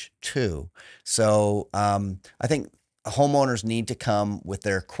huge too. So I think homeowners need to come with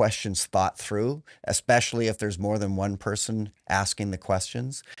their questions thought through, especially if there's more than one person asking the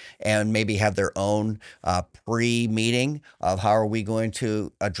questions, and maybe have their own pre-meeting of how are we going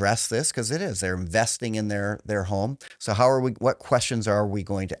to address this, because they're investing in their home. So what questions are we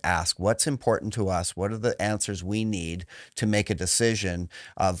going to ask? What's important to us? What are the answers we need to make a decision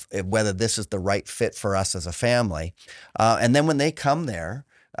of whether this is the right fit for us as a family? And then when they come there,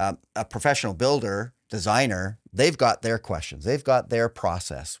 a professional builder, designer, they've got their questions. They've got their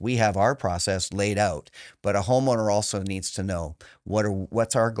process. We have our process laid out, but a homeowner also needs to know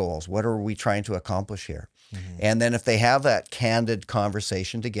what's our goals? What are we trying to accomplish here? Mm-hmm. And then if they have that candid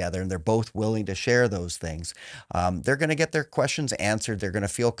conversation together and they're both willing to share those things, they're going to get their questions answered. They're going to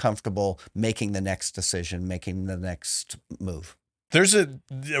feel comfortable making the next decision, making the next move.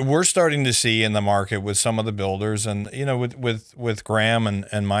 We're starting to see in the market with some of the builders and, with Graeme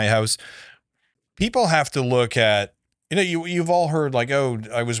and my house, people have to look at, you've all heard like, oh,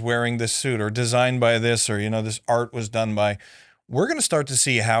 I was wearing this suit or designed by this, or, this art was done by. We're going to start to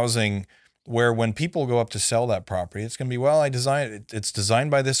see housing where when people go up to sell that property, it's going to be, well, I designed it. It's designed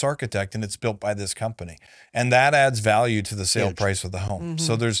by this architect and it's built by this company. And that adds value to the sale price of the home. Mm-hmm.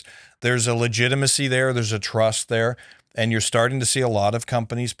 So there's a legitimacy there. There's a trust there. And you're starting to see a lot of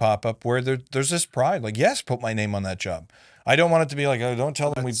companies pop up where there's this pride, like, yes, put my name on that job. I don't want it to be like, oh, don't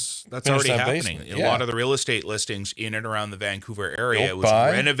tell them that's already that happening. Basement. A lot of the real estate listings in and around the Vancouver area was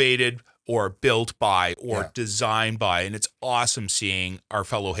renovated or built by or designed by. And it's awesome seeing our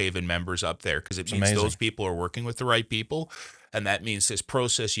fellow HAVAN members up there, because it means those people are working with the right people. And that means this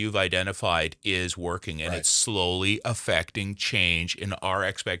process you've identified is working, and it's slowly affecting change in our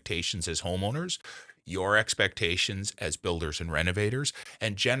expectations as homeowners, your expectations as builders and renovators,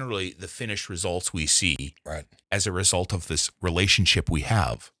 and generally the finished results we see as a result of this relationship we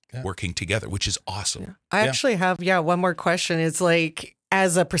have working together, which is awesome. I actually have, one more question. It's like,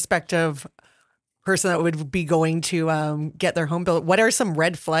 as a prospective person that would be going to get their home built, what are some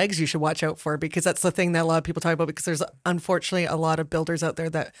red flags you should watch out for? Because that's the thing that a lot of people talk about, because there's unfortunately a lot of builders out there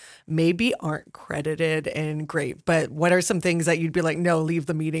that maybe aren't credited and great. But what are some things that you'd be like, no, leave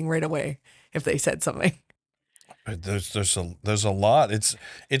the meeting right away if they said something? There's a lot. It's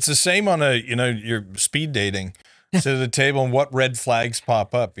the same on your speed dating. Sit at the table and what red flags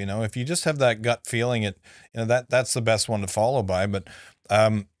pop up. If you just have that gut feeling, that's the best one to follow by. But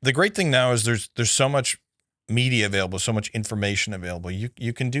the great thing now is there's so much media available, so much information available.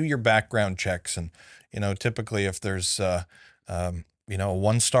 You can do your background checks, and typically if there's a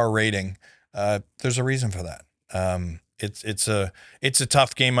 1-star rating, there's a reason for that. It's a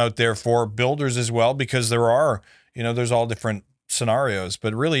tough game out there for builders as well, because there's all different scenarios,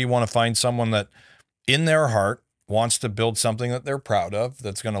 but really you want to find someone that in their heart wants to build something that they're proud of,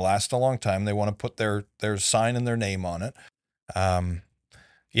 that's going to last a long time. They want to put their sign and their name on it.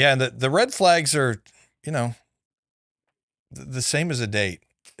 Yeah, the red flags are, the same as a date.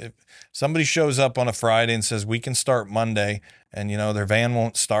 If somebody shows up on a Friday and says, we can start Monday, and, their van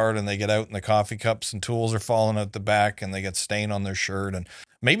won't start, and they get out and the coffee cups and tools are falling out the back and they get stain on their shirt, and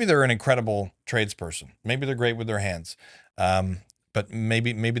maybe they're an incredible tradesperson. Maybe they're great with their hands. But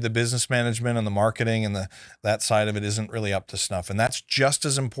maybe the business management and the marketing and that side of it isn't really up to snuff. And that's just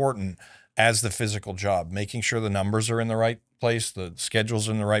as important as the physical job, making sure the numbers are in the right place, the schedules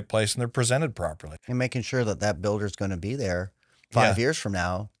are in the right place, and they're presented properly. And making sure that builder's going to be there 5 years from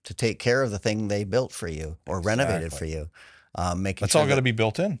now to take care of the thing they built for you or renovated for you. That's all got to be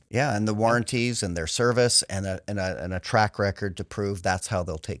built in. Yeah, and the warranties and their service and a track record to prove that's how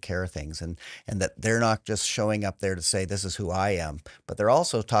they'll take care of things, and that they're not just showing up there to say this is who I am, but they're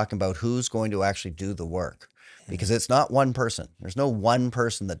also talking about who's going to actually do the work. Because it's not one person. There's no one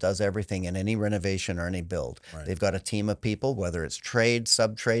person that does everything in any renovation or any build. Right. They've got a team of people, whether it's trades,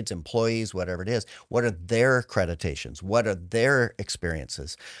 sub-trades, employees, whatever it is. What are their accreditations? What are their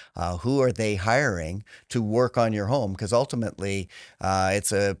experiences? Who are they hiring to work on your home? Because ultimately,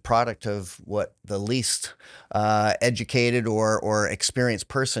 it's a product of what the least educated or experienced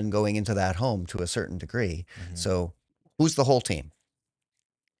person going into that home to a certain degree. Mm-hmm. So who's the whole team?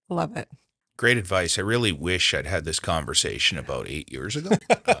 Love it. Great advice. I really wish I'd had this conversation about 8 years ago.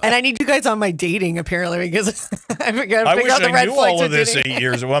 And I need you guys on my dating, apparently, because I forgot I to wish out the I red knew flags all of this dating. 8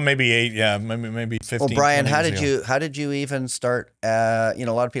 years. Well, maybe 8. Yeah, maybe 15. Well, Bryan, how did you even start? A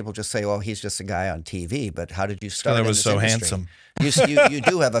lot of people just say, "Well, he's just a guy on TV." But how did you start? I was so handsome. You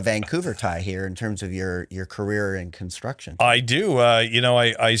do have a Vancouver tie here in terms of your career in construction. I do.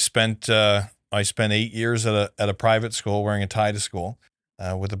 I spent 8 years at a private school wearing a tie to school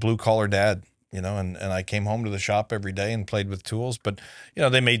with a blue collar dad. And I came home to the shop every day and played with tools. But,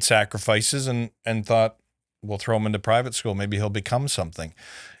 they made sacrifices and thought, we'll throw him into private school. Maybe he'll become something.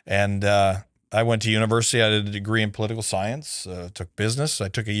 And I went to university. I did a degree in political science, took business. I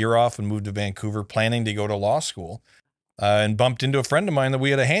took a year off and moved to Vancouver, planning to go to law school, and bumped into a friend of mine that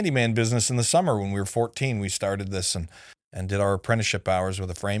we had a handyman business in the summer. When we were 14, we started this and did our apprenticeship hours with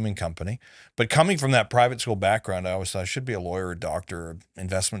a framing company. But coming from that private school background, I always thought I should be a lawyer, a doctor, an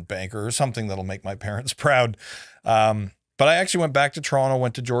investment banker, or something that'll make my parents proud. But I actually went back to Toronto,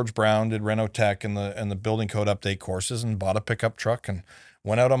 went to George Brown, did Renotech and the building code update courses, and bought a pickup truck and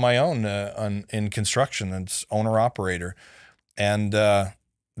went out on my own in construction as owner operator. And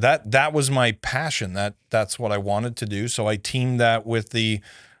that was my passion. That's what I wanted to do. So I teamed that with the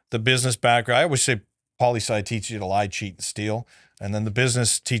business background. I always say poli-sci teaches you to lie, cheat, and steal. And then the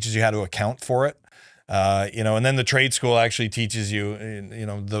business teaches you how to account for it. And then the trade school actually teaches you,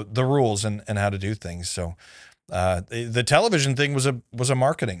 the rules and how to do things. So the television thing was a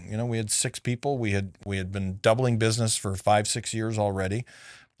marketing. We had 6 people. We had been doubling business for 5-6 years already.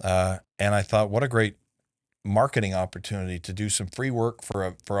 And I thought, what a great marketing opportunity to do some free work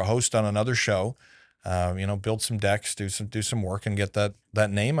for a host on another show. Build some decks, do some work, and get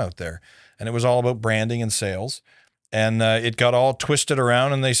that name out there. And it was all about branding and sales. And it got all twisted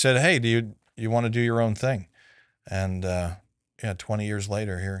around, and they said, "Hey, do you want to do your own thing?" And 20 years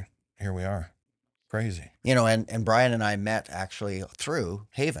later, here we are. Crazy. And Bryan and I met actually through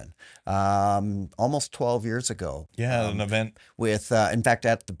HAVAN almost 12 years ago. Yeah, an event. With, in fact,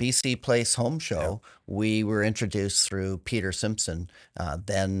 at the BC Place Home Show, we were introduced through Peter Simpson,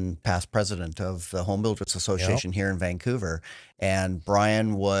 then past president of the Homebuilders Association here in Vancouver. And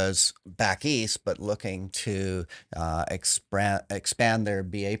Bryan was back east, but looking to expand their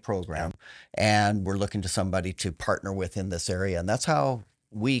BA program. And we're looking to somebody to partner with in this area. And that's how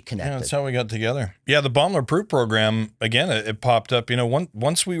we connected. Yeah, that's how we got together. Yeah, the Baeumler Proof program, again, it popped up.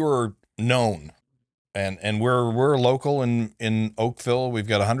 Once we were known, And we're local in Oakville. We've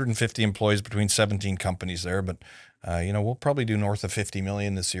got 150 employees between 17 companies there, but we'll probably do north of 50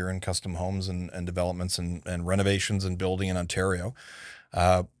 million this year in custom homes and developments and renovations and building in Ontario.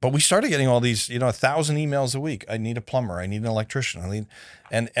 But we started getting all these, 1,000 emails a week. I need a plumber. I need an electrician.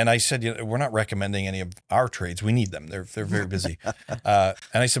 And I said, we're not recommending any of our trades. We need them. They're very busy. And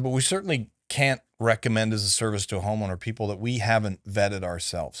I said, but we certainly can't recommend as a service to a homeowner people that we haven't vetted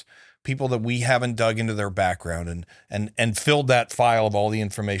ourselves, people that we haven't dug into their background and filled that file of all the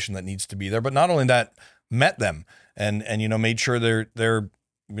information that needs to be there. But not only that, met them and made sure their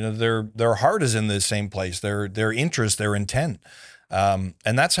heart is in the same place, their interest, their intent. And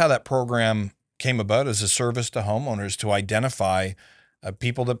that's how that program came about, as a service to homeowners, to identify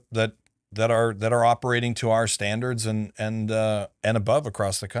people that are operating to our standards and above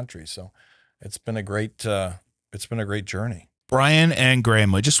across the country. So it's been a great journey. Bryan and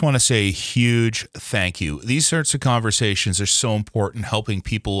Graeme, I just want to say a huge thank you. These sorts of conversations are so important, helping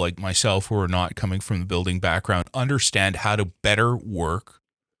people like myself who are not coming from the building background understand how to better work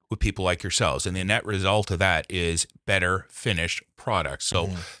with people like yourselves. And the net result of that is better finished products. So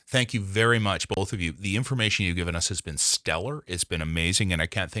thank you very much, both of you. The information you've given us has been stellar. It's been amazing. And I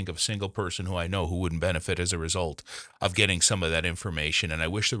can't think of a single person who I know who wouldn't benefit as a result of getting some of that information. And I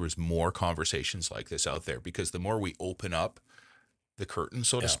wish there was more conversations like this out there, because the more we open up the curtain,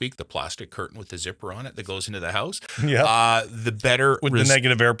 so to speak, the plastic curtain with the zipper on it that goes into the house, the better with the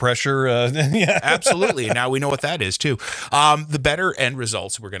negative air pressure. Absolutely. And now we know what that is too. The better end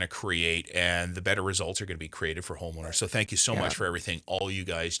results we're going to create, and the better results are going to be created for homeowners. So thank you so much for everything all you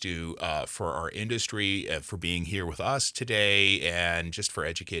guys do for our industry, for being here with us today, and just for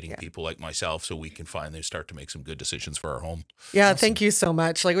educating people like myself so we can finally start to make some good decisions for our home. Yeah, thank you so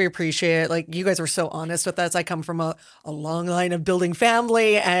much. Like, we appreciate it. Like, you guys were so honest with us. I come from a long line of building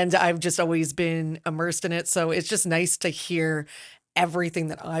family, and I've just always been immersed in it. So it's just nice to hear everything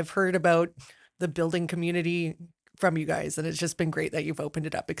that I've heard about the building community from you guys. And it's just been great that you've opened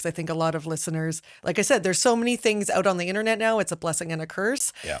it up, because I think a lot of listeners, like I said, there's so many things out on the internet now. It's a blessing and a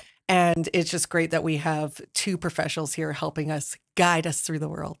curse. Yeah. And it's just great that we have two professionals here helping us guide us through the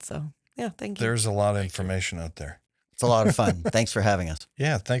world. So yeah, thank you. There's a lot of information out there. It's a lot of fun. Thanks for having us.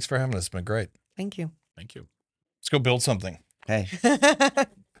 Yeah, thanks for having us. It's been great. Thank you. Thank you. Let's go build something. Hey.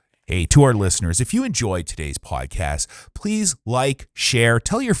 Hey, to our listeners, if you enjoyed today's podcast, please like, share,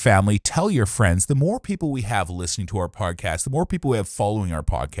 tell your family, tell your friends. The more people we have listening to our podcast, the more people we have following our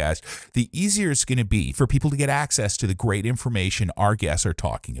podcast, the easier it's going to be for people to get access to the great information our guests are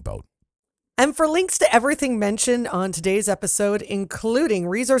talking about. And for links to everything mentioned on today's episode, including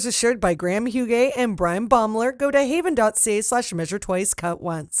resources shared by Graeme Huguet and Bryan Baeumler, go to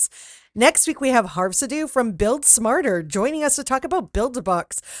havan.ca/measure-twice-cut-once. Next week, we have Harvsadoo from Build Smarter joining us to talk about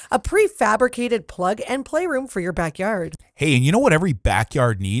Build-A-Box, a prefabricated plug-and-play room for your backyard. Hey, and you know what every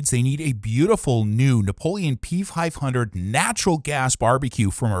backyard needs? They need a beautiful new Napoleon P500 natural gas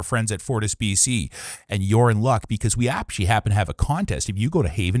barbecue from our friends at FortisBC. And you're in luck, because we actually happen to have a contest. If you go to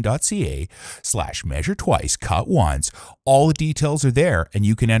havan.ca/measure-twice-cut-once, all the details are there, and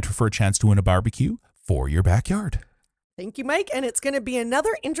you can enter for a chance to win a barbecue for your backyard. Thank you, Mike. And it's going to be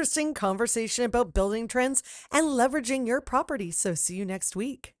another interesting conversation about building trends and leveraging your property. So see you next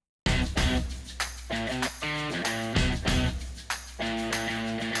week.